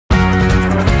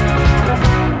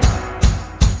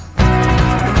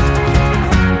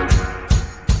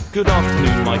Good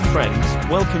afternoon my friends,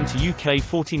 welcome to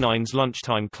UK49s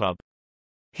Lunchtime Club.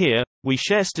 Here, we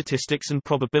share statistics and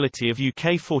probability of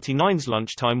UK49s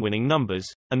lunchtime winning numbers,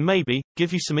 and maybe,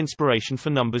 give you some inspiration for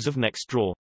numbers of next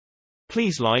draw.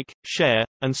 Please like, share,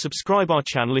 and subscribe our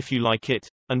channel if you like it,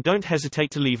 and don't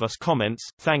hesitate to leave us comments,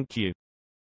 thank you.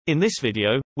 In this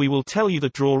video, we will tell you the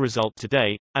draw result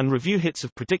today, and review hits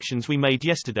of predictions we made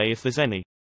yesterday if there's any.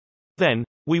 Then,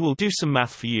 we will do some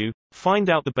math for you, find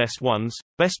out the best ones,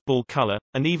 best ball color,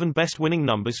 and even best winning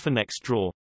numbers for next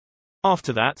draw.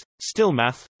 After that, still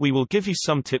math, we will give you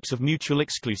some tips of mutual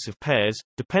exclusive pairs,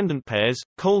 dependent pairs,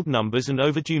 cold numbers and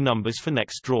overdue numbers for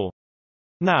next draw.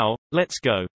 Now, let's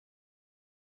go.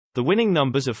 The winning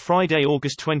numbers of Friday,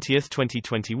 August 20th,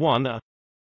 2021 are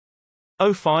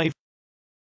 05,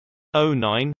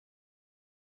 09,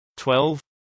 12,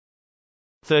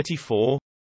 34,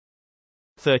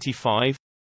 35,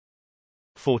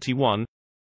 41,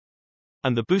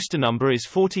 and the booster number is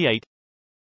 48.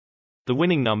 The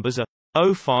winning numbers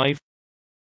are 05,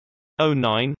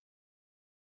 09,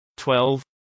 12,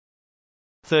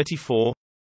 34,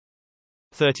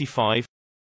 35,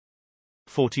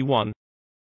 41,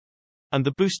 and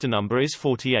the booster number is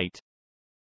 48.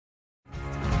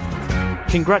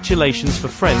 Congratulations for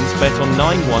friends bet on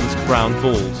 9-1s brown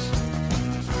balls.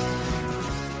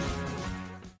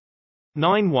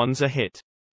 9-1s are hit.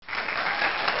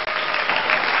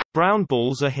 Brown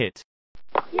balls are hit.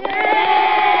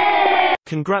 Yay!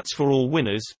 Congrats for all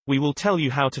winners. We will tell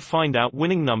you how to find out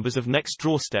winning numbers of next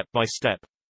draw step by step.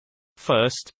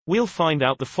 First, we'll find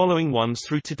out the following ones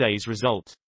through today's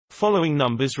result. Following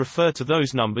numbers refer to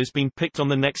those numbers being picked on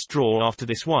the next draw after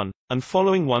this one, and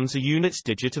following ones are units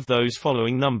digit of those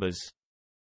following numbers.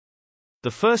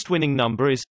 The first winning number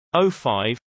is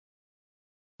 05.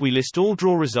 We list all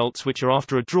draw results which are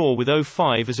after a draw with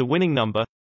 05 as a winning number.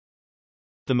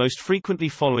 The most frequently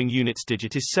following units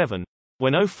digit is 7,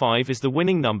 when 05 is the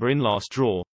winning number in last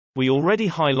draw. We already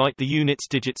highlight the units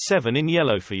digit 7 in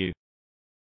yellow for you.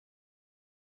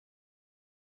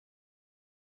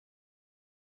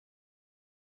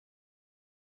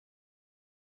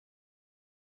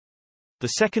 The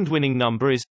second winning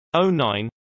number is 09.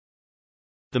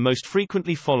 The most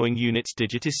frequently following units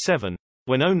digit is 7,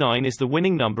 when 09 is the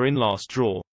winning number in last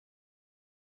draw.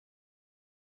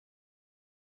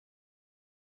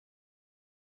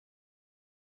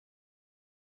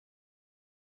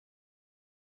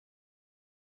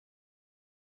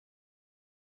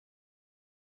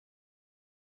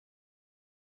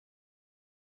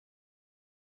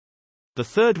 The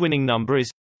third winning number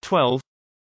is 12.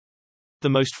 The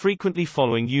most frequently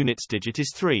following units digit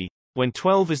is 3, when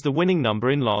 12 is the winning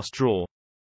number in last draw.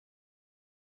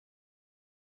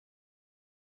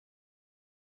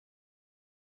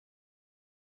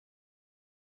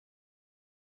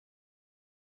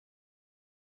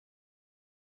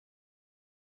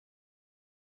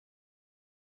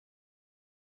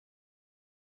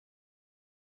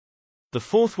 The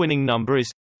fourth winning number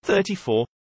is 34.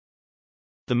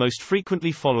 The most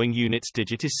frequently following units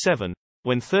digit is 7,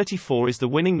 when 34 is the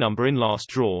winning number in last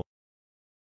draw.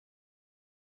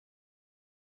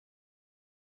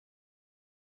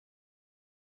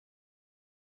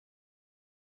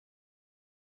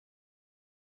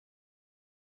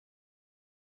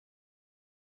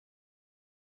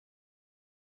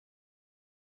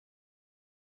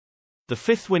 The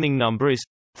fifth winning number is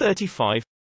 35.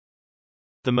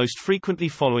 The most frequently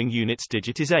following units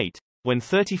digit is 8, when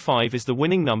 35 is the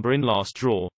winning number in last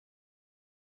draw.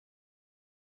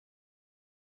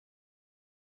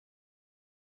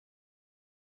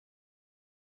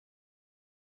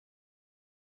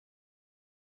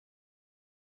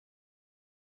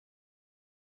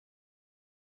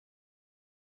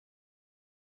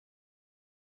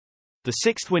 The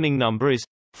sixth winning number is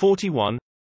 41.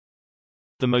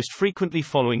 The most frequently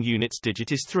following units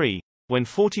digit is 3, when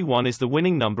 41 is the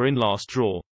winning number in last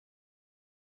draw.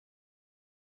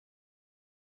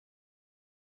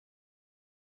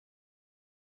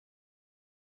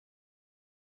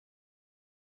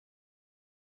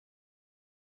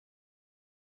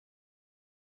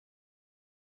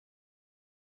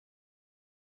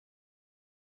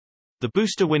 The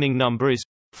booster winning number is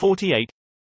 48.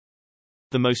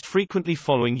 The most frequently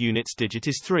following units digit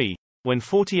is 3, when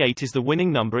 48 is the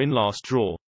winning number in last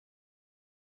draw.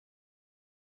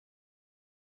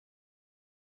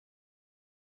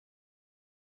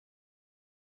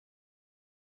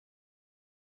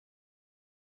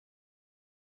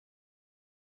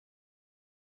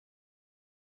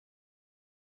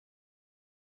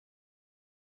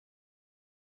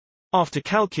 After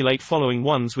calculate following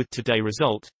ones with today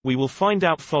result, we will find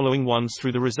out following ones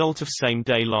through the result of same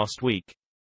day last week.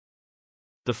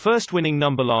 The first winning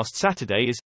number last Saturday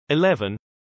is 11.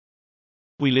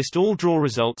 We list all draw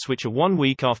results which are 1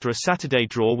 week after a Saturday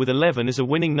draw with 11 as a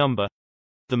winning number.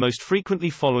 The most frequently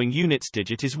following units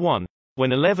digit is 1.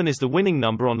 When 11 is the winning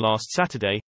number on last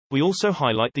Saturday, we also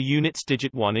highlight the units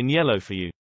digit 1 in yellow for you.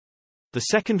 The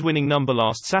second winning number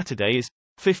last Saturday is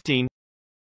 15.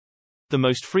 The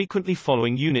most frequently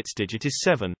following units digit is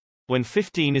 7. When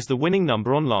 15 is the winning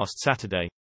number on last Saturday.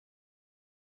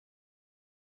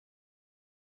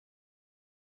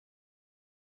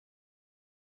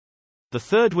 The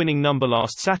third winning number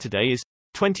last Saturday is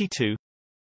 22.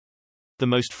 The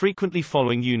most frequently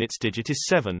following units digit is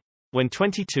 7. When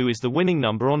 22 is the winning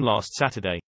number on last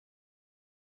Saturday.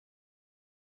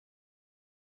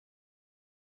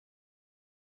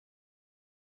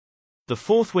 The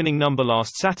fourth winning number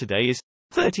last Saturday is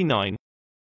 39.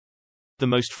 The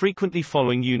most frequently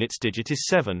following units digit is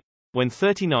 7. When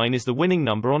 39 is the winning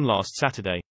number on last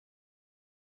Saturday.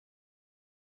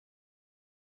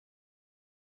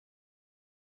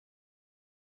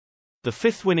 The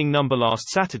fifth winning number last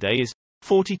Saturday is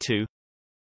 42.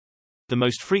 The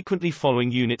most frequently following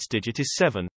units digit is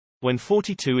 7. When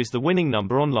 42 is the winning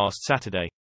number on last Saturday.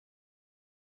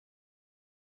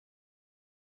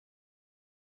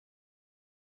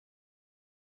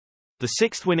 The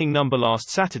sixth winning number last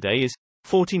Saturday is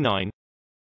 49.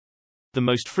 The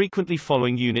most frequently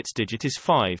following units digit is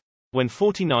 5. When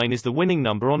 49 is the winning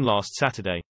number on last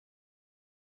Saturday.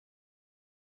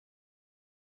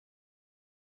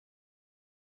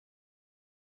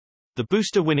 The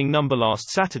booster winning number last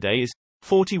Saturday is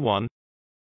 41.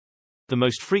 The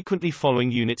most frequently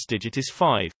following units digit is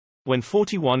 5. When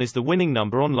 41 is the winning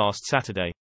number on last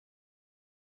Saturday.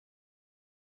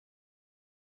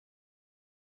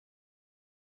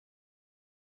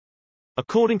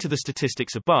 According to the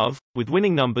statistics above, with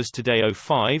winning numbers today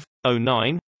 05,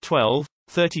 09, 12,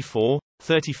 34,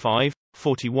 35,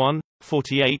 41,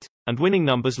 48, and winning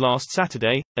numbers last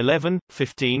Saturday, 11,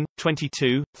 15,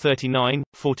 22, 39,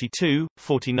 42,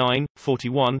 49,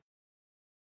 41.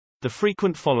 The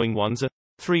frequent following ones are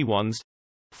 3 ones,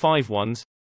 5 ones,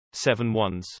 7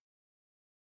 ones.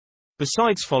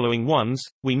 Besides following ones,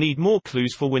 we need more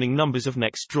clues for winning numbers of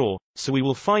next draw, so we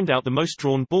will find out the most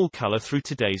drawn ball color through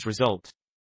today's result.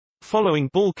 Following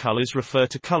ball colors refer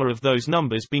to color of those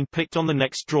numbers being picked on the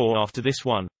next draw after this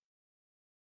one.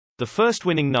 The first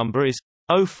winning number is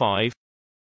 05.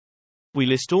 We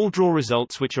list all draw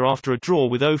results which are after a draw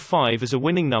with 05 as a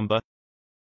winning number.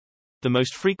 The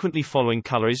most frequently following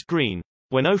color is green.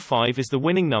 When 05 is the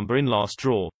winning number in last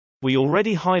draw. We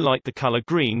already highlight the color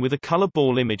green with a color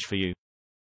ball image for you.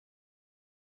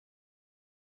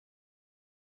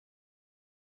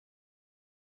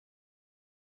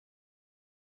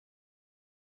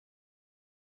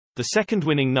 The second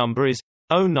winning number is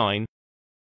 09.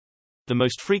 The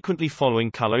most frequently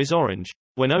following color is orange.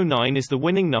 When 09 is the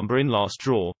winning number in last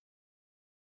draw.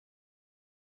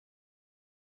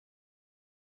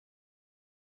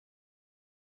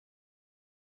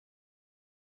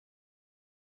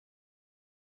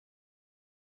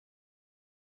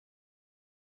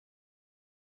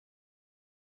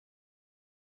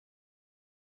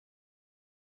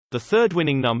 The third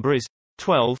winning number is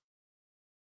 12.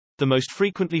 The most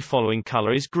frequently following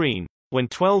color is green. When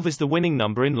 12 is the winning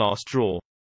number in last draw.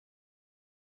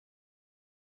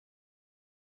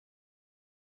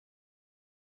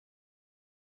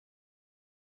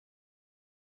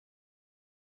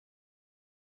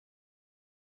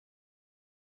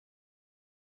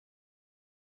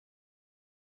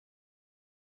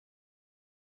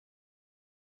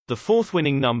 The fourth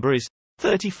winning number is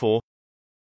 34.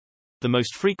 The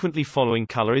most frequently following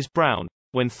color is brown.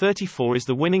 When 34 is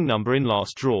the winning number in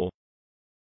last draw.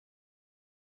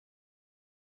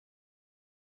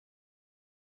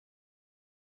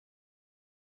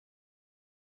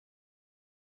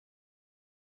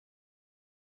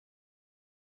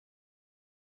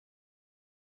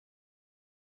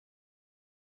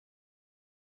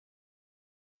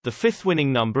 The fifth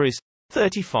winning number is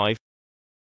 35.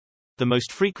 The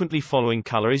most frequently following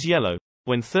color is yellow.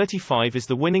 When 35 is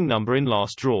the winning number in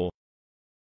last draw.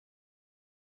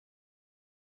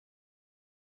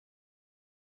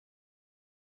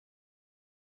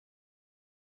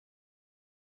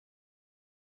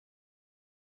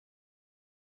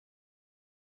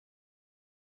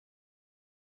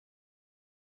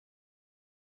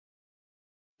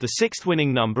 The sixth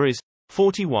winning number is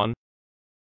 41.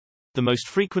 The most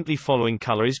frequently following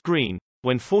color is green.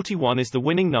 When 41 is the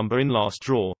winning number in last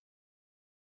draw.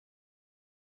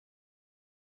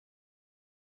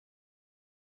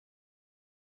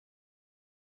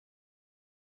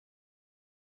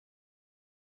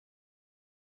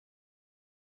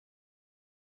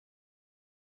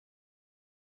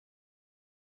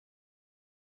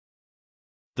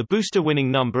 The booster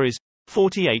winning number is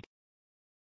 48.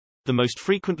 The most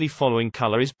frequently following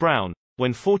color is brown,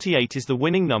 when 48 is the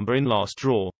winning number in last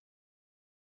draw.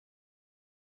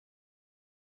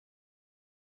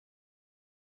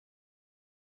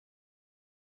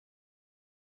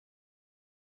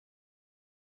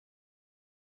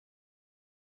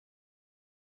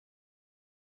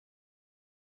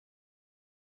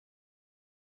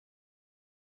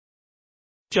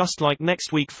 Just like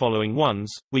next week following ones,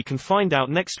 we can find out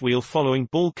next wheel following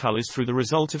ball colors through the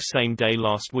result of same day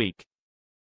last week.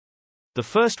 The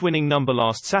first winning number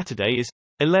last Saturday is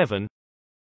 11.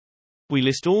 We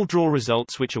list all draw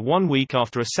results which are 1 week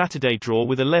after a Saturday draw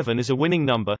with 11 as a winning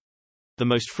number. The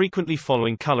most frequently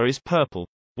following color is purple.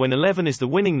 When 11 is the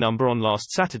winning number on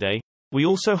last Saturday, we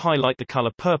also highlight the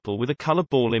color purple with a color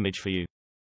ball image for you.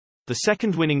 The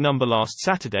second winning number last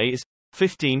Saturday is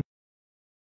 15.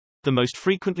 The most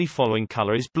frequently following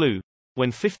color is blue, when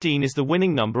 15 is the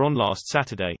winning number on last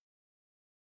Saturday.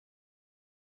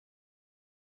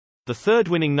 The third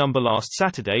winning number last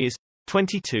Saturday is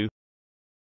 22.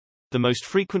 The most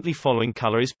frequently following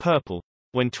color is purple,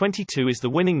 when 22 is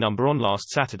the winning number on last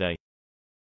Saturday.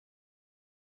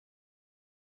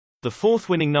 The fourth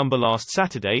winning number last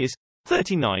Saturday is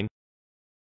 39.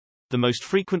 The most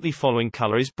frequently following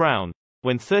color is brown,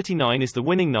 when 39 is the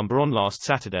winning number on last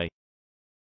Saturday.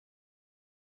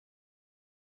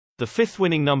 The fifth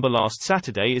winning number last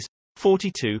Saturday is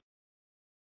 42.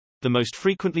 The most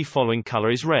frequently following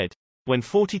color is red, when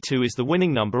 42 is the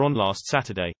winning number on last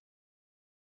Saturday.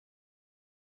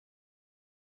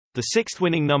 The sixth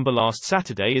winning number last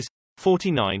Saturday is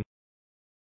 49.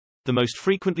 The most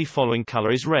frequently following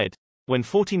color is red, when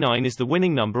 49 is the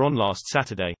winning number on last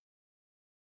Saturday.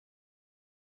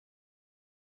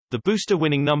 The booster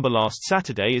winning number last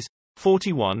Saturday is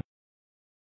 41.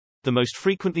 The most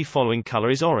frequently following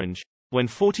color is orange, when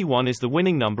 41 is the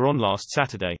winning number on last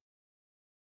Saturday.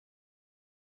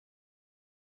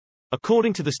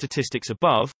 According to the statistics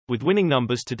above, with winning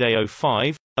numbers today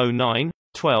 05, 09,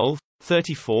 12,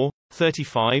 34,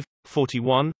 35,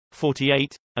 41,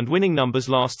 48, and winning numbers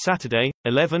last Saturday,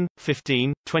 11,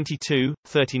 15, 22,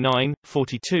 39,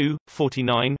 42,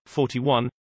 49, 41,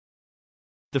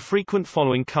 the frequent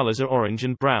following colors are orange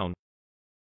and brown.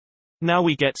 Now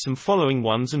we get some following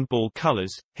ones and ball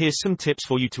colors. Here's some tips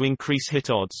for you to increase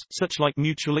hit odds, such like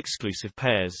mutual exclusive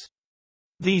pairs.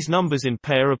 These numbers in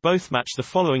pair are both match the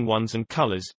following ones and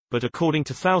colors, but according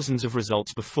to thousands of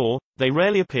results before, they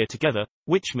rarely appear together,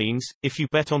 which means, if you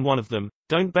bet on one of them,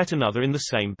 don't bet another in the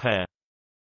same pair.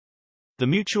 The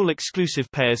mutual exclusive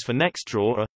pairs for next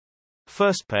draw are: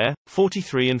 first pair,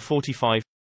 43 and 45.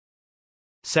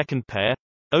 Second pair,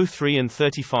 03 and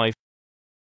 35.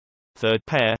 Third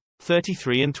pair,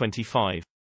 33 and 25.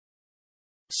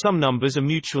 Some numbers are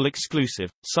mutual exclusive,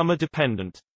 some are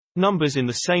dependent. Numbers in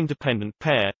the same dependent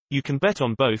pair, you can bet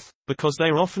on both, because they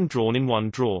are often drawn in one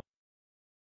draw.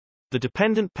 The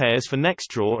dependent pairs for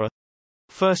next draw are: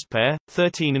 first pair,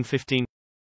 13 and 15.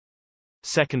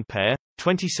 Second pair,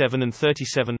 27 and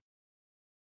 37.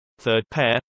 Third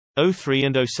pair, 03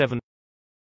 and 07.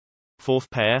 Fourth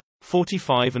pair,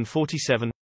 45 and 47.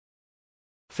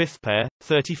 Fifth pair,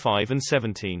 35 and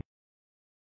 17.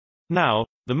 Now,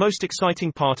 the most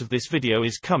exciting part of this video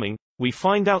is coming. We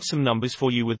find out some numbers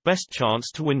for you with best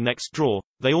chance to win next draw.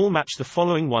 They all match the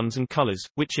following ones and colors,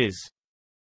 which is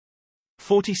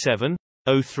 47,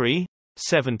 03,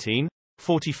 17,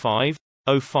 45,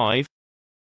 05.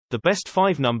 The best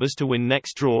 5 numbers to win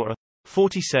next draw are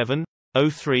 47,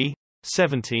 03,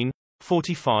 17,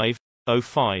 45,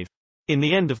 05. In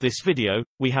the end of this video,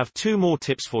 we have 2 more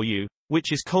tips for you,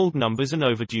 which is cold numbers and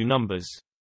overdue numbers.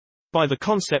 By the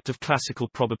concept of classical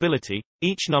probability,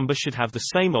 each number should have the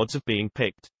same odds of being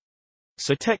picked.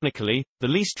 So technically, the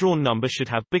least drawn number should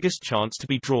have biggest chance to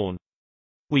be drawn.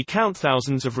 We count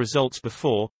thousands of results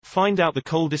before, find out the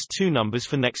coldest 2 numbers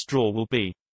for next draw will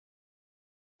be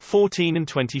 14 and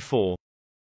 24.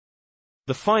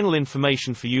 The final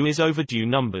information for you is overdue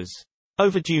numbers.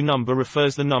 Overdue number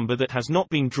refers the number that has not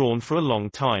been drawn for a long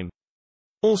time.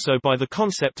 Also, by the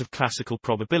concept of classical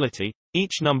probability,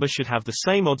 each number should have the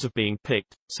same odds of being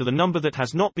picked, so the number that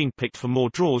has not been picked for more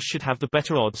draws should have the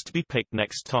better odds to be picked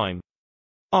next time.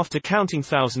 After counting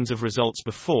thousands of results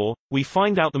before, we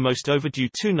find out the most overdue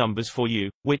 2 numbers for you,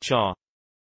 which are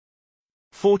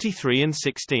 43 and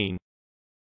 16.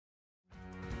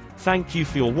 Thank you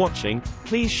for your watching.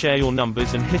 Please share your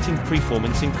numbers and hitting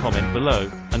performance in comment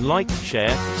below, and like,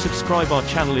 share, subscribe our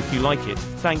channel if you like it.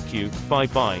 Thank you, bye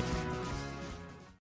bye.